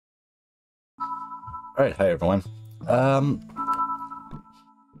Alright, hi everyone. Um,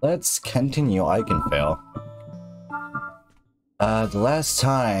 let's continue ikenfell. The last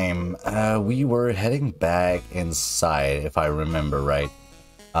time, we were heading back inside, if I remember right.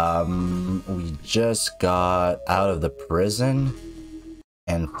 We just got out of the prison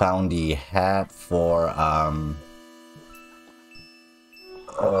and found the hat for,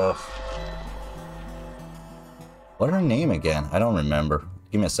 what's her name again? I don't remember.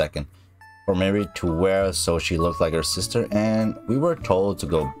 Give me a second. For Mary to wear so she looked like her sister, and we were told to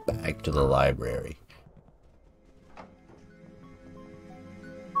go back to the library.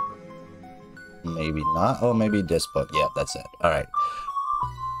 Maybe not. Oh, maybe this book. Yeah, that's it. Alright.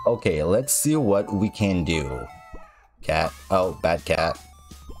 Okay, let's see what we can do. Cat. Oh, bad cat.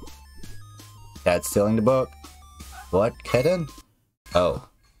 Cat stealing the book. What? Kitten? Oh,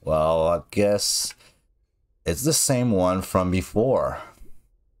 well, I guess it's the same one from before.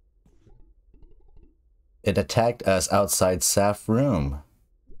 It attacked us outside Saf's room.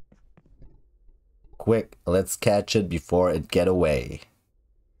 Quick, let's catch it before it get away.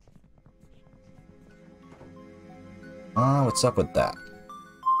 What's up with that?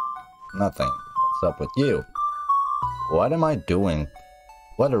 Nothing. What's up with you? What am I doing?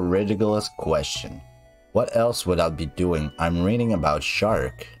 What a ridiculous question. What else would I be doing? I'm reading about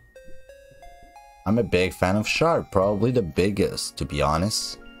shark. I'm a big fan of shark, probably the biggest, to be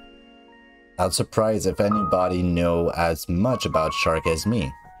honest. I'm surprised if anybody know as much about shark as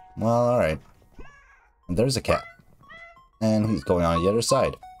me. Well, alright. There's a cat. And he's going on the other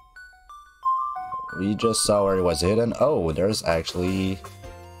side. We just saw where it was hidden. Oh, there's actually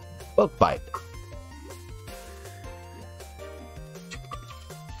book bite.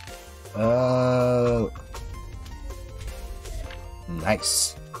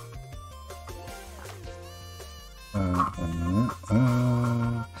 Nice.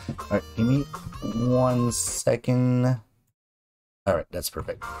 Alright, give me 1 second. Alright, that's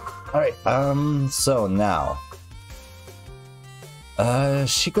perfect. Alright, so now.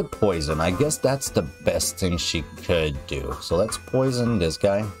 She could poison. I guess that's the best thing she could do. So let's poison this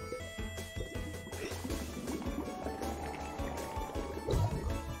guy.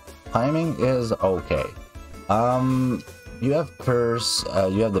 Timing is okay. You have curse,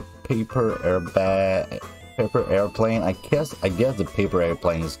 you have the paper airplane. I guess the paper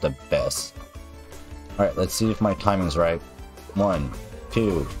airplane is the best. Alright, let's see if my timing's right. 1,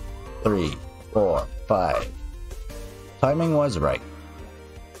 2, 3, 4, 5. Timing was right.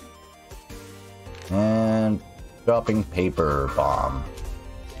 And dropping paper bomb.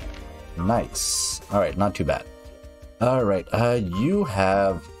 Nice. Alright, not too bad. Alright, you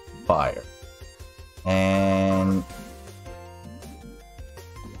have fire. And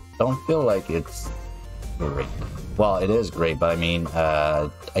don't feel like it's great. Well, it is great, but I mean, I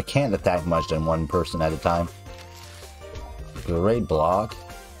can't attack much than one person at a time. Great block.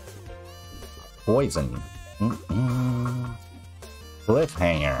 Poison.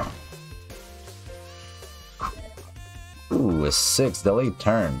 Cliffhanger. Ooh, a 6 delayed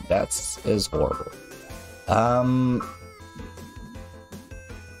turn. Is horrible.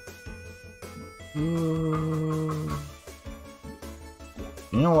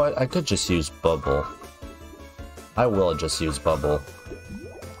 You know what? I could just use bubble. I will just use bubble.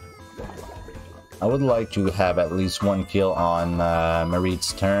 I would like to have at least 1 kill on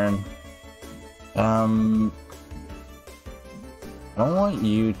Marit's turn. I don't want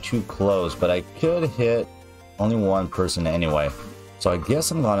you too close, but I could hit only 1 person anyway. So I guess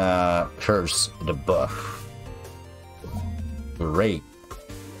I'm gonna curse the book. Great.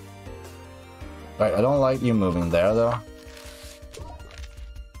 Alright, I don't like you moving there though.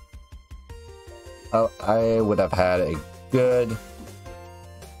 Oh, I would have had a good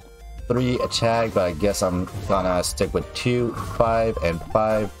 3 attack, but I guess I'm gonna stick with 2, 5, and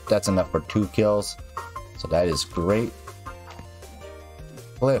 5. That's enough for 2 kills. So that is great.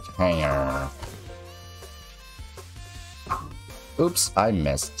 Cliffhanger. Oops, I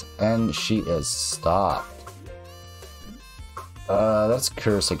missed. And she is stopped. Let's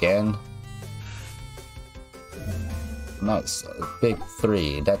curse again. Nice. Big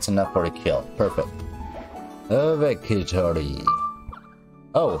 3. That's enough for a kill. Perfect. A victory.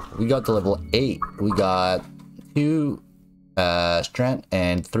 Oh, we got to level 8. We got 2 strength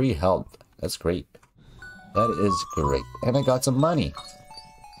and 3 health. That's great. That is great. And I got some money.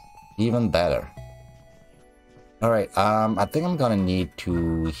 Even better. Alright, I think I'm gonna need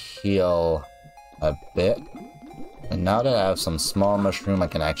to heal a bit. And now that I have some small mushroom, I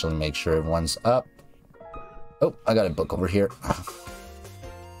can actually make sure everyone's up. Oh, I got a book over here.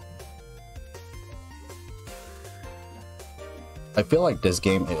 I I feel like this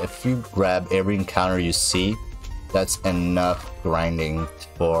game, if you grab every encounter you see, that's enough grinding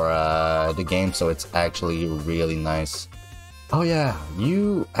for the game, so it's actually really nice. Oh yeah,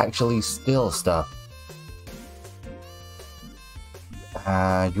 you actually steal stuff.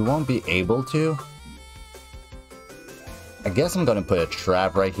 You won't be able to. I guess I'm gonna put a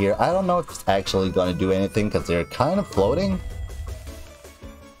trap right here. I don't know if it's actually gonna do anything because they're kind of floating.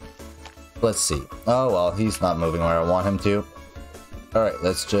 Let's see. Oh well, he's not moving where I want him to. Alright,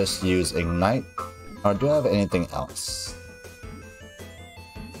 let's just use Ignite. Or do I have anything else?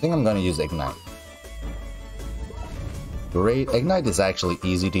 I think I'm gonna use Ignite. Great. Ignite is actually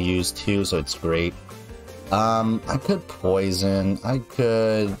easy to use too, so it's great. I could poison. I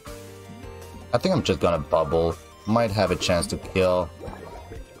think I'm just gonna bubble. Might have a chance to kill.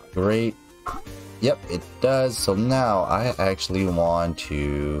 Great. Yep, it does. So now I actually want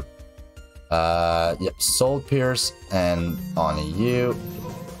to yep, Soul Pierce and on you.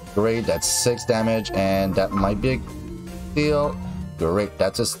 Great, that's 6 damage, and that might be a steal. Great,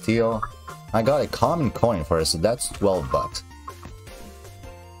 that's a steal. I got a common coin for it, so that's 12 bucks.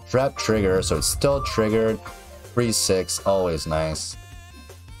 Trap trigger, so it's still triggered. 3-6, always nice.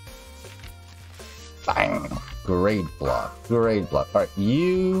 Bang! Great block, great block. Alright,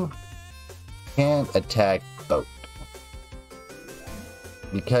 you can't attack Boat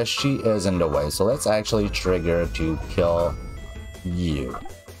because she is in the way, so let's actually trigger to kill you.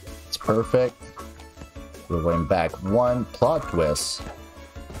 It's perfect. We're going back 1. Plot twist.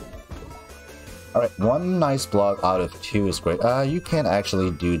 Alright, 1 nice block out of 2 is great. You can't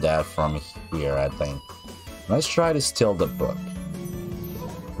actually do that from here, I think. Let's try to steal the book.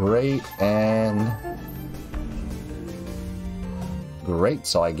 Great, and great,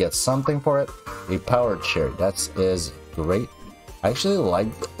 so I get something for it. A power cherry, that is great. I actually like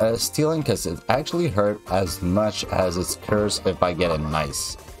stealing because it actually hurt as much as it's cursed if I get a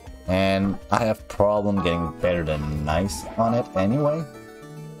nice. And I have problem getting better than nice on it anyway.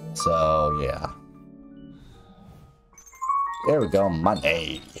 So yeah. There we go,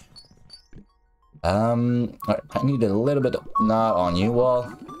 money. Alright, I need a little bit of, not on you,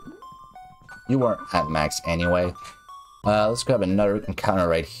 well, you weren't at max anyway. Let's grab another encounter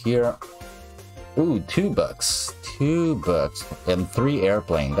right here. Ooh, $2. $2 and 3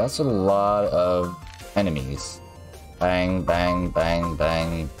 airplane. That's a lot of enemies. Bang, bang, bang,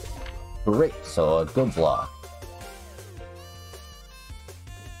 bang. Great, so a good block.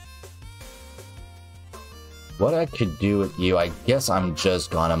 What I could do with you, I guess I'm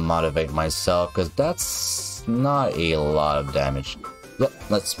just gonna motivate myself, because that's not a lot of damage. Yep,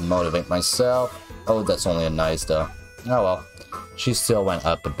 let's motivate myself. Oh, that's only a nice though. Oh well, she still went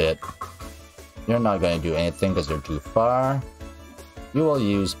up a bit. You're not gonna do anything because you're too far. You will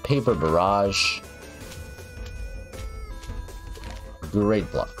use Paper Barrage.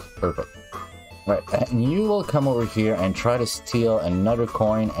 Great block, perfect. Right, and you will come over here and try to steal another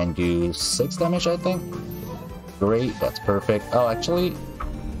coin and do 6 damage, I think. Great, that's perfect. Oh, actually,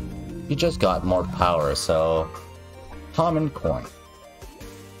 you just got more power, so common coin.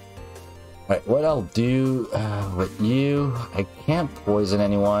 Right, what I'll do with you, I can't poison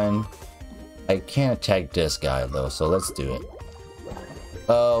anyone. I can't attack this guy though, so let's do it.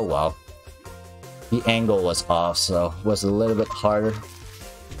 Oh well. The angle was off, so it was a little bit harder.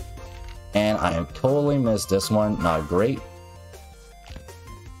 And I have totally missed this one, not great.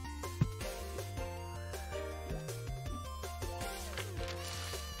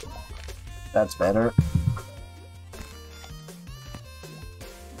 That's better.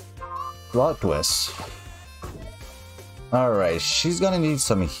 Plot twist. Alright, she's gonna need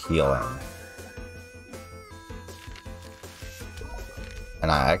some healing. And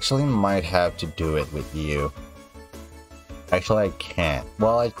I actually might have to do it with you. Actually, I can't.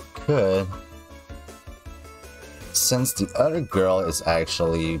 Well, I could. Since the other girl is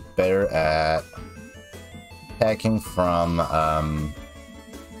actually better at attacking from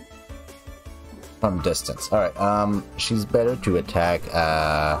distance. Alright, she's better to attack,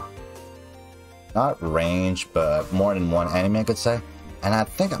 not range, but more than one enemy, I could say. And I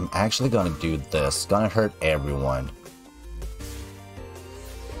think I'm actually gonna do this. Gonna hurt everyone.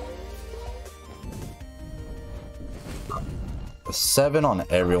 The 7 on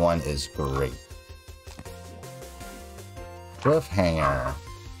everyone is great. Cliffhanger.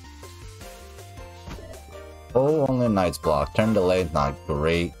 Oh, only Knight's block. Turn delay, not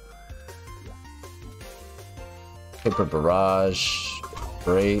great. Paper Barrage.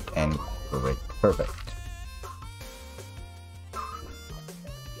 Great and great. Perfect. I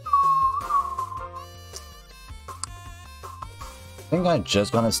think I'm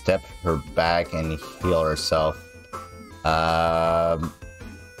just gonna step her back and heal herself.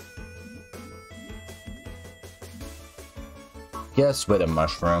 Guess with a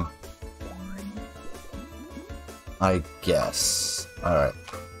mushroom. I guess. Alright.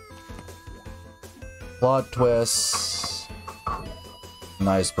 Plot twist.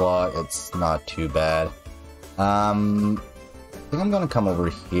 Nice block. It's not too bad. I think I'm gonna come over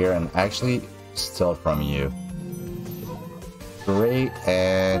here and actually steal from you. Great,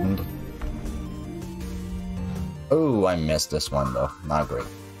 and... oh, I missed this one though. Not great.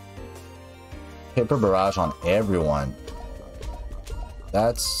 Paper barrage on everyone.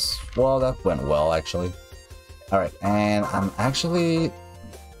 That's... well, that went well actually. Alright, and I'm actually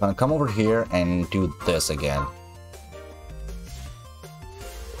gonna come over here and do this again.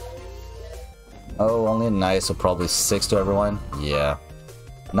 Oh, only nice, so probably 6 to everyone. Yeah.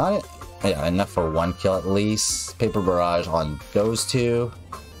 Not yeah, enough for 1 kill at least. Paper barrage on those 2.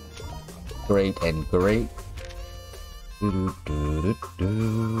 Great and great.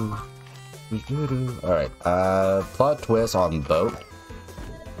 Alright, plot twist on boat.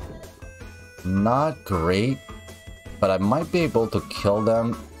 Not great, but I might be able to kill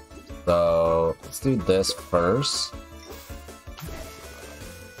them. So let's do this first.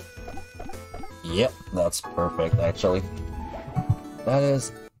 Yep, that's perfect actually. That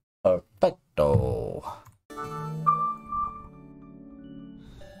is perfecto.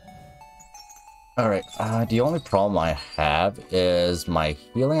 Alright, the only problem I have is my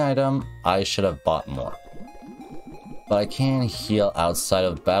healing item. I should have bought more. But I can heal outside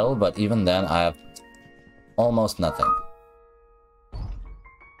of battle, but even then I have almost nothing.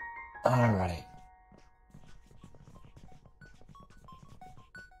 Alright.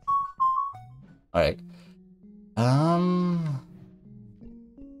 Alright.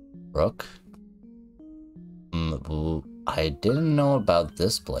 Rook? I didn't know about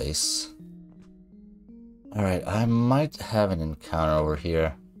this place. Alright, I might have an encounter over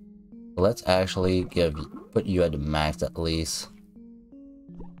here. Let's actually put you at the max at least.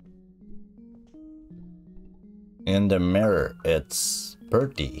 In the mirror, it's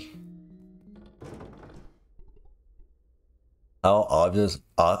Bertie. How obvious,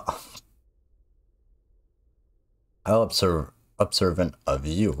 how observant of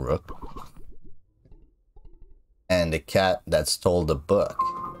you, Rook. And the cat that stole the book.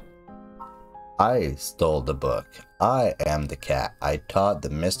 I stole the book. I am the cat. I thought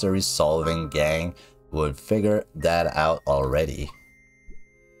the mystery solving gang would figure that out already.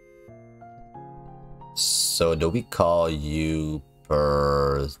 So do we call you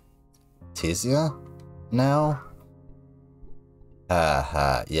Pertisia now?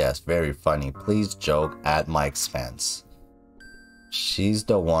 Haha, yes, very funny. Please joke at my expense. She's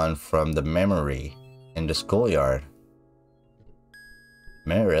the one from the memory in the schoolyard.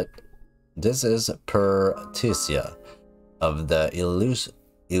 Merit, this is Pertisia of the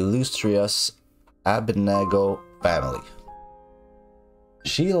illustrious Abednego family.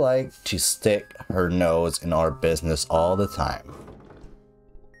 She liked to stick her nose in our business all the time.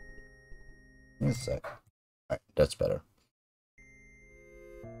 Give me a sec. Alright, that's better.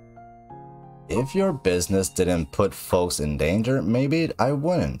 If your business didn't put folks in danger, maybe I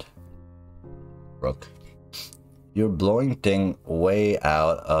wouldn't. Rook, you're blowing things way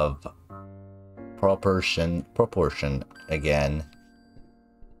out of proportion again.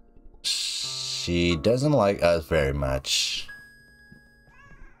 She doesn't like us very much.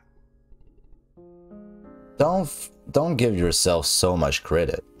 Don't give yourself so much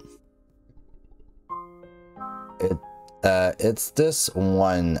credit. It's this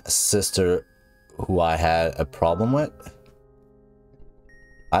one sister who I had a problem with.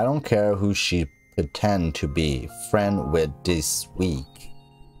 I don't care who she pretend to be friend with this week.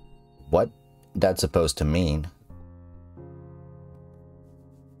 What that's supposed to mean?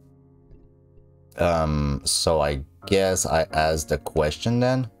 So I guess I asked the question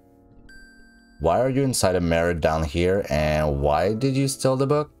then. Why are you inside a mirror down here, and why did you steal the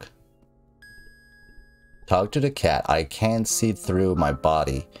book? Talk to the cat. I can't see through my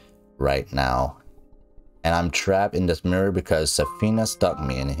body right now. And I'm trapped in this mirror because Safina stuck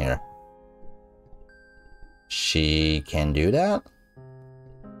me in here. She can do that?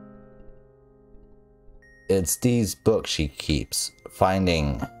 It's these books she keeps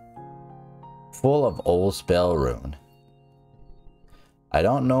finding, full of old spell rune. I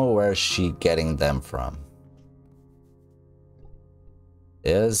don't know where she getting them from.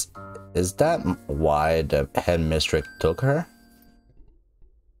 Is that why the headmistress took her?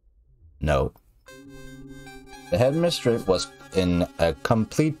 No. The headmistress was in a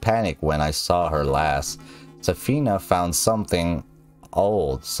complete panic when I saw her last. Safina found something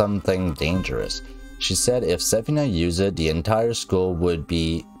old, something dangerous. She said if Sefina used it, the entire school would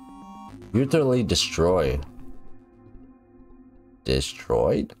be utterly destroyed.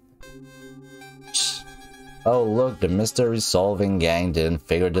 Destroyed? Oh look, the mystery solving gang didn't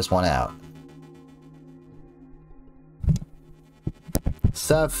figure this one out.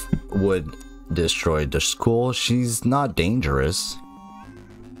 Seth would destroy the school. She's not dangerous.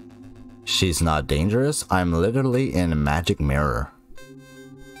 She's not dangerous? I'm literally in a magic mirror.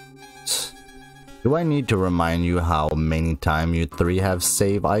 Do I need to remind you how many times you three have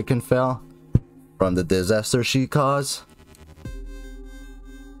saved Ikenfell from the disaster she caused?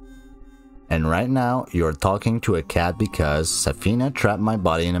 And right now, you're talking to a cat because Sefina trapped my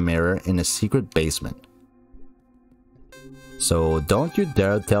body in a mirror in a secret basement. So don't you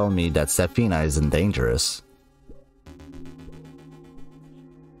dare tell me that Sefina isn't dangerous.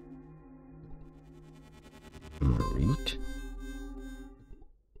 Berit?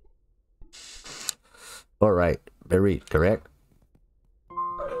 Alright, Berit, correct?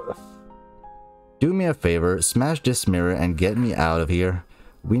 Do me a favor, smash this mirror and get me out of here.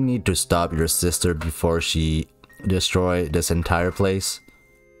 We need to stop your sister before she destroys this entire place.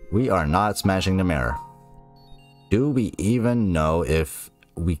 We are not smashing the mirror. Do we even know if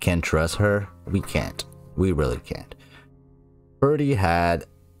we can trust her? We can't. We really can't. Purdy had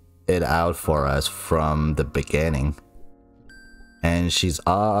it out for us from the beginning. And she's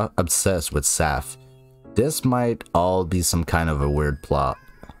obsessed with Saf. This might all be some kind of a weird play.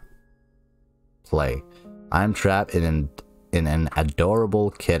 I'm trapped in an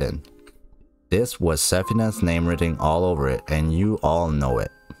adorable kitten. This was Sefina's name written all over it, and you all know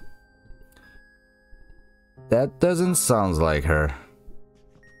it. That doesn't sound like her.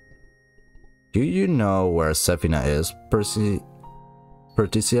 Do you know where Sefina is,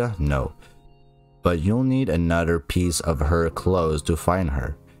 Perticia? No. But you'll need another piece of her clothes to find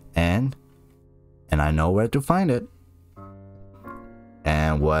her. And I know where to find it.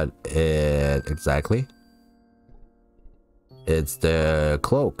 And what exactly? It's the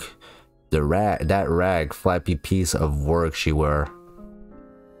cloak. That rag flappy piece of work she wore.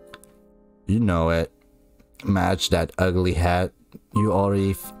 You know it. Match that ugly hat you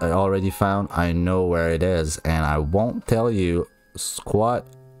already found. I know where it is, and I won't tell you squat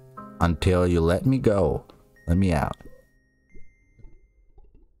until you let me go. Let me out.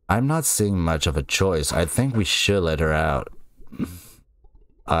 I'm not seeing much of a choice. I think we should let her out.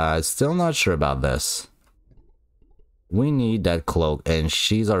 Still not sure about this. We need that cloak, and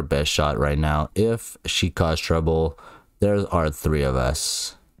she's our best shot right now. If she caused trouble, there are three of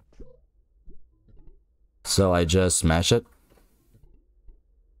us. So I just smash it?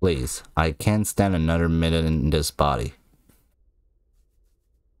 Please, I can't stand another minute in this body.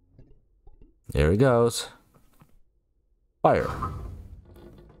 There it goes. Fire.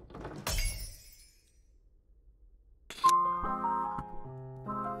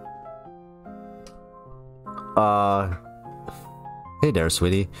 Hey there,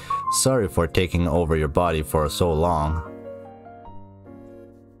 sweetie. Sorry for taking over your body for so long.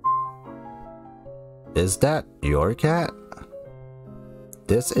 Is that your cat?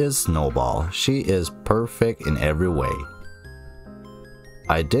 This is Snowball. She is perfect in every way.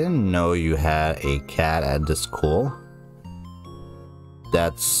 I didn't know you had a cat at the school.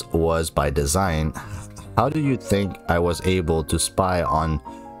 That was by design. How do you think I was able to spy on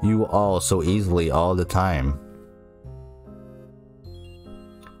you all so easily all the time?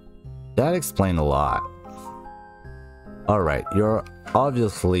 That explained a lot. Alright, you're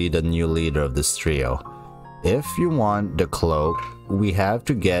obviously the new leader of this trio. If you want the cloak, we have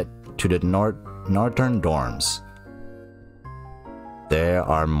to get to the northern dorms. There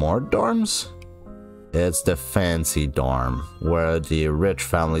are more dorms? It's the fancy dorm, where the rich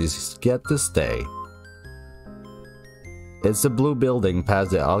families get to stay. It's the blue building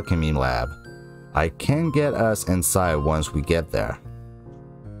past the alchemy lab. I can get us inside once we get there.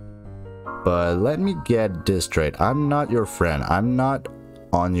 But let me get this straight. I'm not your friend. I'm not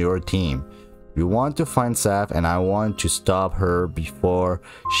on your team. You want to find Saf, and I want to stop her before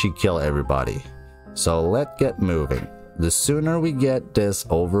she kills everybody. So let's get moving. The sooner we get this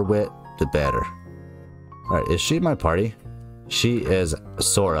over with, the better. Alright, is she my party? She is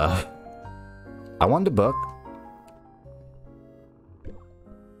Sora. I want the book.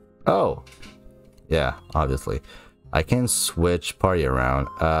 Oh. Yeah, obviously. I can switch party around.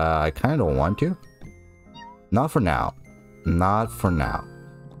 I kind of don't want to. Not for now. Not for now.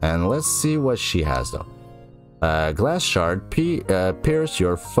 And let's see what she has though. Glass shard. Pierce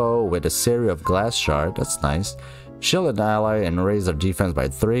your foe with a series of glass shard. That's nice. Shield an ally and raise their defense by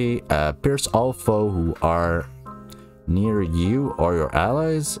 3. Pierce all foe who are near you or your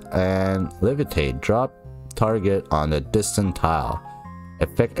allies, and levitate. Drop target on the distant tile.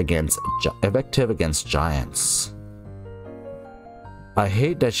 Effective against giants. I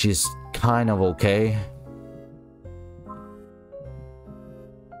hate that she's kind of okay.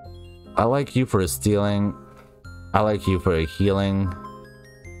 I like you for stealing. I like you for healing.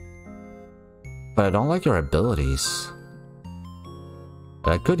 But I don't like your abilities.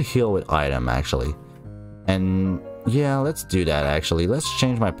 But I could heal with item actually. And yeah, let's do that actually. Let's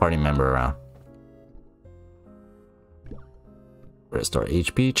change my party member around. Restore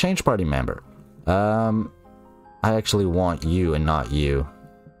HP, change party member. I actually want you and not you,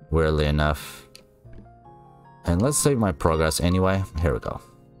 weirdly enough. And let's save my progress anyway. Here we go.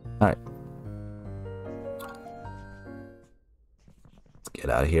 Alright. Let's get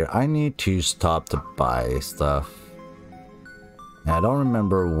out of here. I need to stop to buy stuff. And I don't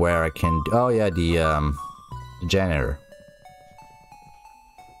remember where I can do. Oh yeah, the janitor.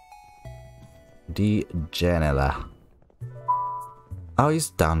 The janitor. Oh,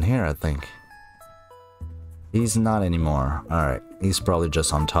 he's down here, I think. He's not anymore. Alright, he's probably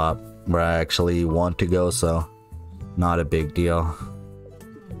just on top where I actually want to go, so not a big deal.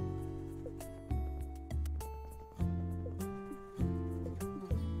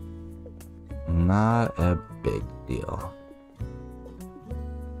 Not a big deal.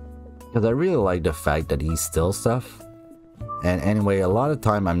 Because I really like the fact that he steals stuff. And anyway, a lot of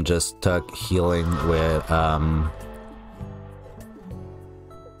time I'm just stuck healing with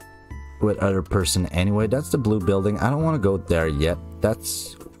other person anyway. That's the blue building. I don't want to go there yet.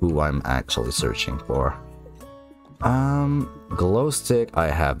 That's who I'm actually searching for. Glow stick, I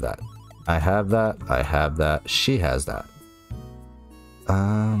have that. I have that. I have that. She has that.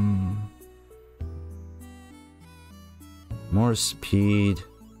 More speed.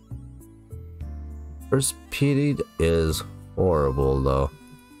 Her speed is horrible though.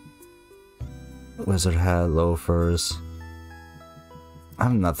 Wizard hat, loafers. I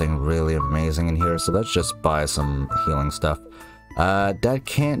have nothing really amazing in here, so let's just buy some healing stuff. That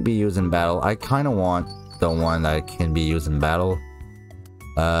can't be used in battle. I kind of want the one that can be used in battle.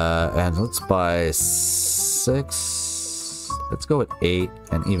 And let's buy 6. Let's go with 8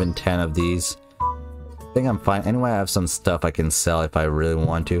 and even 10 of these. I think I'm fine. Anyway, I have some stuff I can sell if I really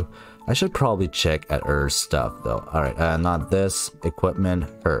want to. I should probably check at her stuff though. Alright, not this. Equipment,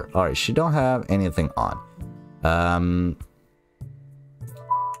 her. Alright, she don't have anything on. I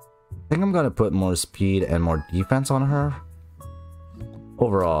think I'm gonna put more speed and more defense on her.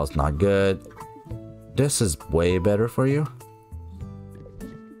 Overall, it's not good. This is way better for you.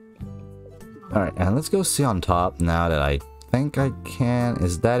 Alright, and let's go see on top now that I think I can.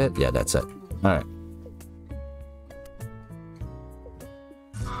 Is that it? Yeah, that's it. Alright.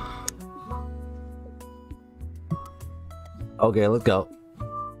 Okay, let's go.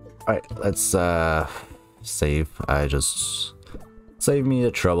 Alright, let's save. I just save me the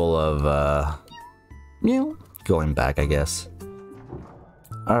trouble of going back, I guess.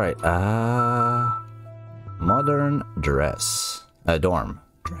 Alright, modern dress. Dorm.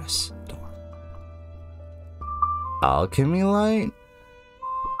 Dress. Dorm. Alchemy light?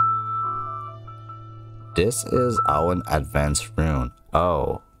 This is our advanced rune.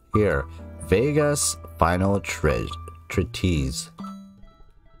 Oh, here. Vega's final treatise.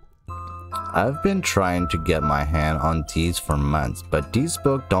 I've been trying to get my hand on these for months, but these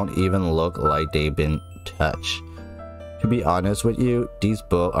books don't even look like they've been touched. To be honest with you, these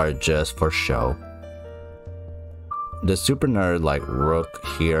books are just for show. The super nerd like Rook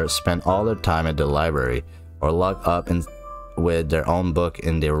here spend all their time at the library or locked up with their own book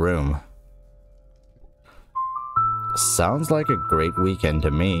in their room. Sounds like a great weekend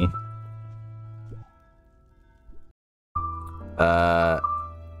to me.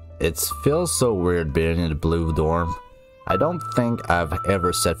 It feels so weird being in the blue dorm. I don't think I've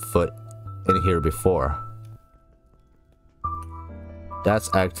ever set foot in here before.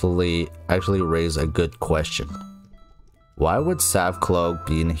 That's actually raised a good question. Why would Savcloak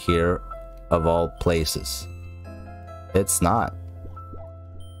be in here of all places? It's not.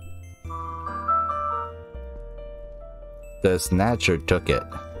 The Snatcher took it.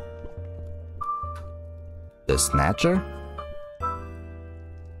 The Snatcher?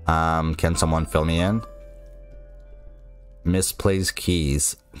 Can someone fill me in? Misplaced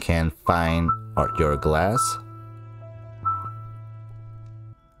keys. Can't find your glass?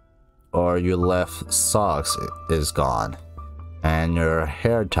 Or your left socks is gone, and your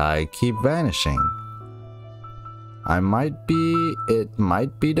hair tie keep vanishing. It might be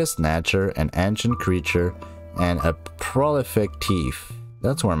the Snatcher, an ancient creature, and a prolific thief.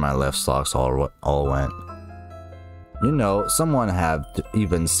 That's where my left socks all went. You know, someone have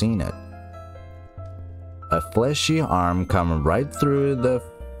even seen it. A fleshy arm come right through the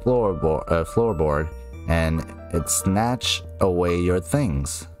floorboard and it snatched away your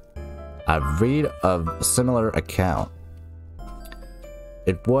things. I've read of a similar account.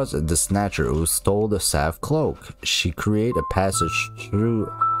 It was the Snatcher who stole the Saf cloak. She created a passage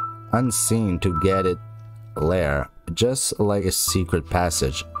through unseen to get it lair, just like a secret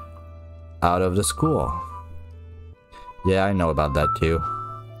passage out of the school. Yeah, I know about that too.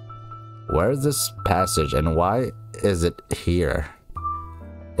 Where is this passage and why is it here?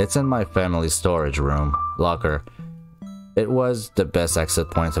 It's in my family storage room, locker. It was the best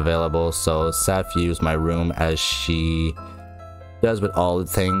exit points available, so Saf used my room as she does with all the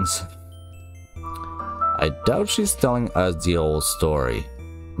things. I doubt she's telling us the whole story.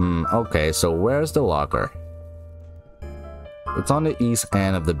 Okay, so where's the locker? It's on the east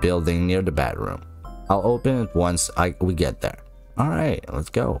end of the building near the bathroom. I'll open it once we get there. Alright, let's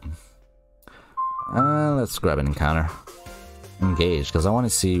go. Let's grab an encounter. Engage, because I want to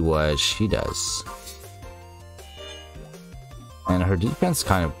see what she does. And her defense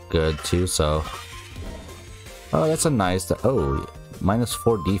kind of good too, so... Oh, that's a nice... Oh,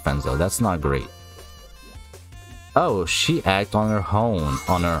 -4 defense though. That's not great. Oh, she act on her own.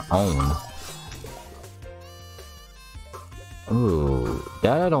 Ooh,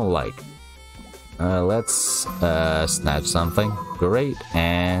 that I don't like. Let's snatch something. Great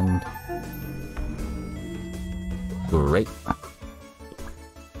and... Great.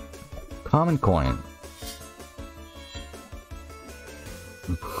 Common coin.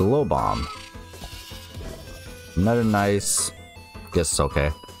 Glow bomb. Another nice. Guess it's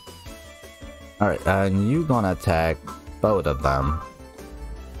okay. Alright, and you gonna attack both of them.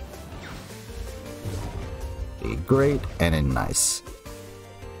 A great and a nice.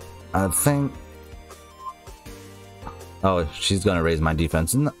 I think. Oh, she's gonna raise my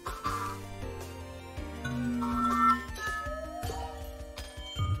defense. No.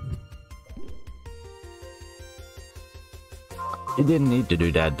 He didn't need to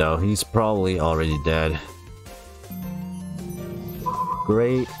do that though. He's probably already dead.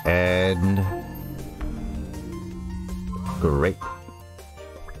 Great and great.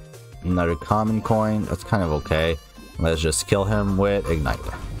 Another common coin. That's kind of okay. Let's just kill him with ignite.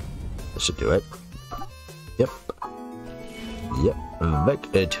 That should do it. Yep. Yep.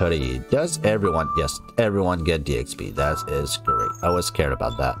 Victory. Does everyone? Yes, everyone get DXP. That is great. I was scared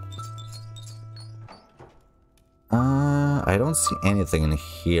about that. I don't see anything in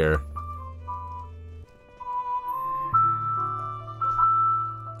here.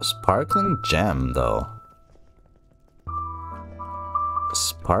 Sparkling gem, though.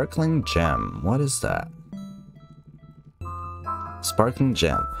 Sparkling gem. What is that? Sparkling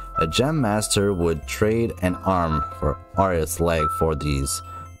gem. A gem master would trade an arm for Arya's leg for these.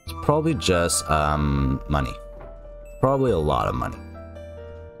 It's probably just money. Probably a lot of money.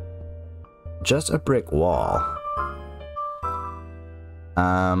 Just a brick wall.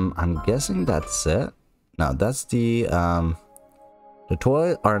 I'm guessing that's it. No, that's the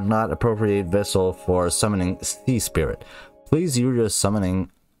toilet are not appropriate vessel for summoning sea spirit. Please use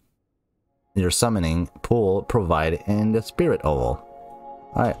your summoning pool provided in the spirit oval.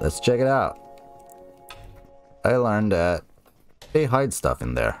 Alright, let's check it out. I learned that they hide stuff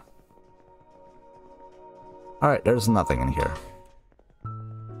in there. Alright, there's nothing in here.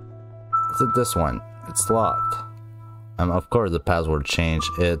 Is it this one? It's locked. Of course the password changed.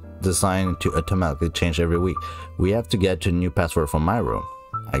 It's designed to automatically change every week. We have to get to a new password from my room.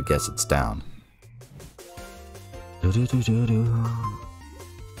 I guess it's down.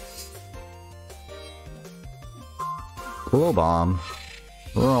 Glow bomb.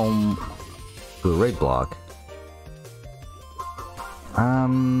 Rome. Great block.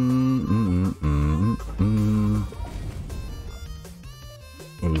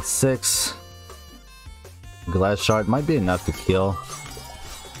 86. Glass shard might be enough to kill.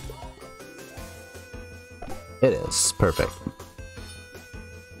 It is. Perfect.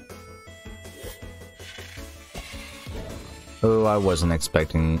 Oh, I wasn't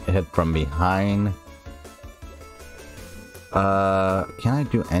expecting a hit from behind. Can I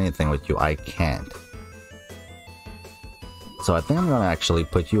do anything with you? I can't. So I think I'm gonna actually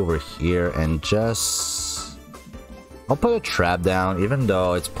put you over here and just... I'll put a trap down, even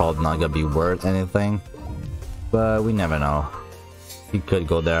though it's probably not gonna be worth anything. But we never know. He could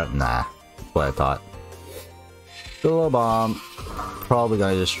go there. Nah, that's what I thought. Glow bomb. Probably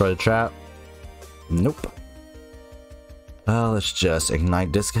gonna destroy the trap. Nope. Let's just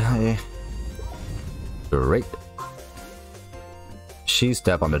ignite this guy. Great. She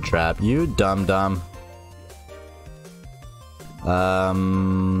stepped on the trap. You dumb. I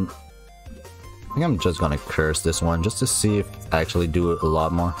think I'm just gonna curse this one just to see if I actually do a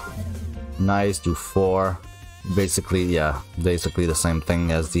lot more. Nice, do 4. Basically, yeah, basically the same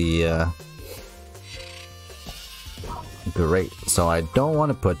thing as the great. So I don't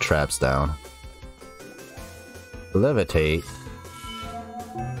want to put traps down. Levitate.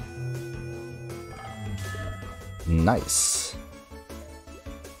 Nice.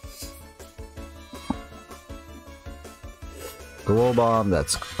 Glow bomb,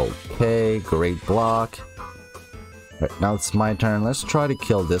 that's okay. Great block. Right, now it's my turn. Let's try to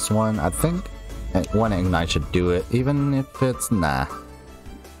kill this one. I think one ignite should do it, even if it's nah.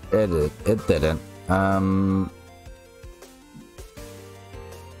 It didn't.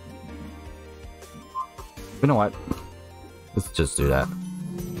 You know what? Let's just do that.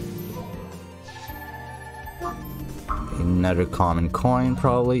 Another common coin,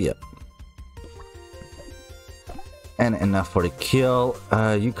 probably. Yep. And enough for the kill.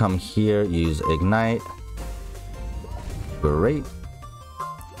 You come here, use ignite. Great.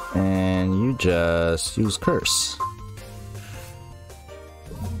 And you just use curse.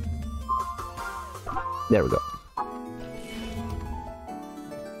 There we go.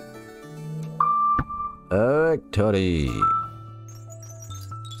 Victory.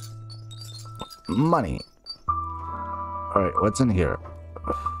 Money. Alright, what's in here?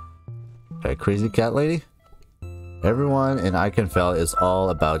 A crazy cat lady? Everyone in Ikenfell is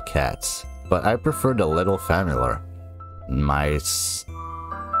all about cats, but I prefer the little familiar. Mice,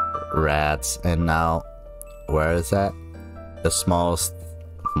 rats, and now, where is that? The small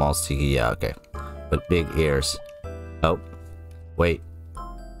sticky, yeah, okay. With big ears. Oh, wait.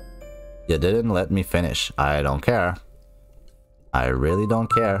 You didn't let me finish. I don't care. I really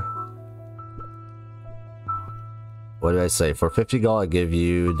don't care. What did I say? For 50 gold, I give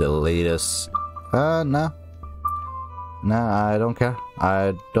you the latest... no. Nah, I don't care.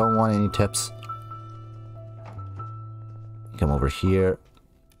 I don't want any tips. Come over here.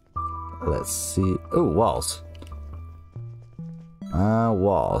 Let's see. Oh, walls.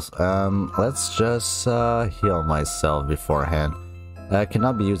 Walls. Let's just heal myself beforehand.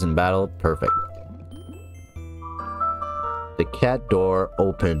 Cannot be used in battle. Perfect. The cat door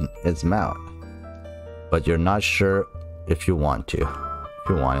opened its mouth, but you're not sure if you want to. If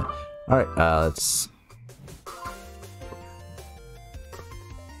you want it. Alright, let's...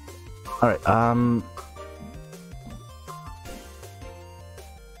 Alright,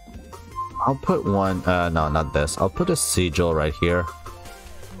 I'll put one, no, not this. I'll put a sigil right here.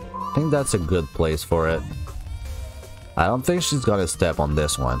 I think that's a good place for it. I don't think she's gonna step on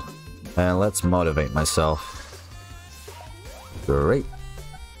this one. And let's motivate myself. Great.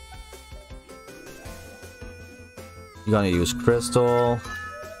 You're gonna use crystal.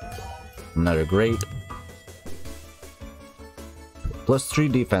 Another great.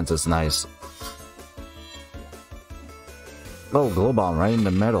 +3 defense is nice. Oh, glow bomb right in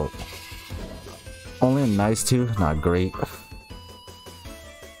the middle. Only a nice 2, not great.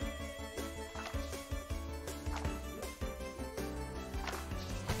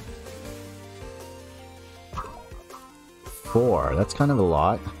 Four, that's kind of a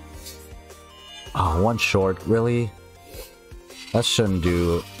lot. Oh, 1 short, really? That shouldn't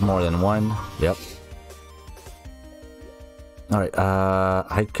do more than 1. Yep. Alright,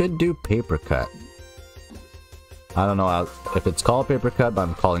 I could do paper cut. I don't know if it's called paper cut, but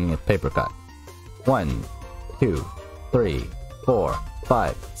I'm calling it paper cut. 1, 2, 3, 4,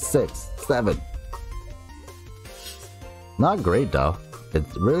 5, 6, 7. Not great though.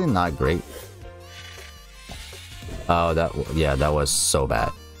 It's really not great. Oh, that was so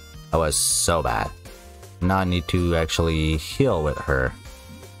bad. That was so bad. Now I need to actually heal with her.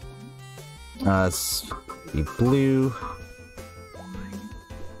 Let's be blue.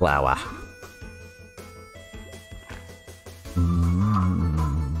 Flower.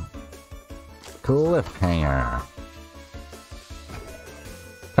 Cliffhanger.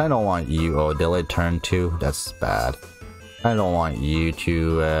 I don't want you. Oh, delay turn 2. That's bad. I don't want you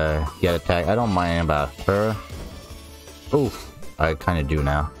to get attacked. I don't mind about her. Oof, I kind of do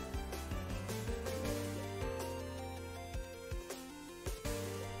now.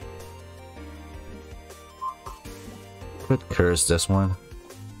 Could curse this one.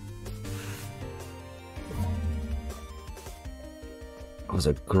 It was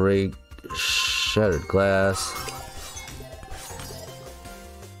a great shattered glass.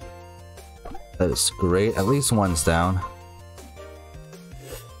 That is great. At least one's down.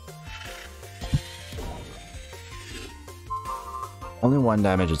 Only 1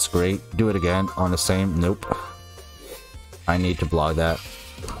 damage, it's great. Do it again on the same. Nope. I need to block that.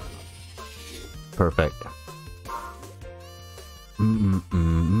 Perfect.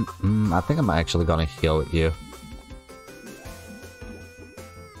 I think I'm actually gonna heal you.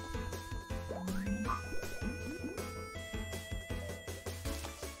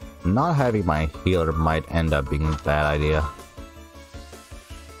 Not having my healer might end up being a bad idea.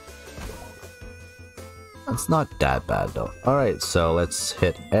 It's not that bad though. Alright, so let's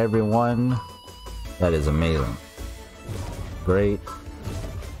hit everyone. That is amazing. Great.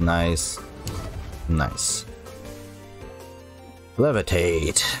 Nice. Nice.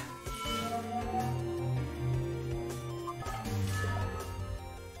 Levitate.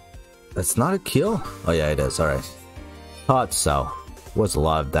 That's not a kill? Oh yeah, it is. Alright. Thought so. Was a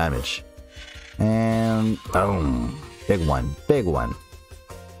lot of damage. And boom. Big one. Big one.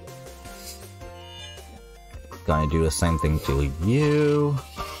 Gonna do the same thing to you.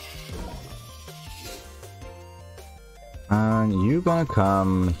 And you're gonna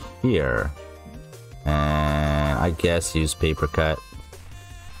come here. And I guess use paper cut.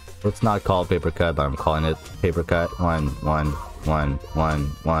 It's not called paper cut, but I'm calling it paper cut. One.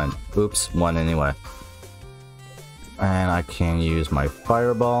 Oops, one anyway. And I can use my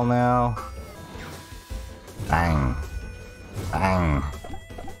fireball now. Bang. Bang.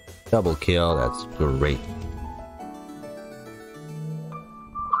 Double kill, that's great.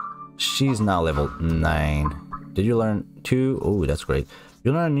 She's now level 9. Did you learn 2? Oh, that's great.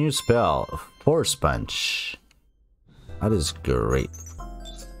 You learn a new spell, Force Punch. That is great.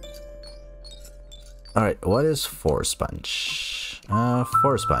 Alright, what is Force Punch?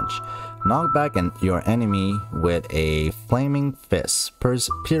 Force Punch. Knock back your enemy with a flaming fist,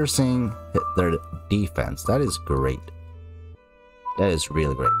 piercing their defense. That is great. That is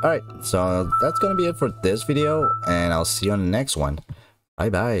really great. Alright, so that's gonna be it for this video, and I'll see you on the next one. Bye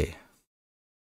bye.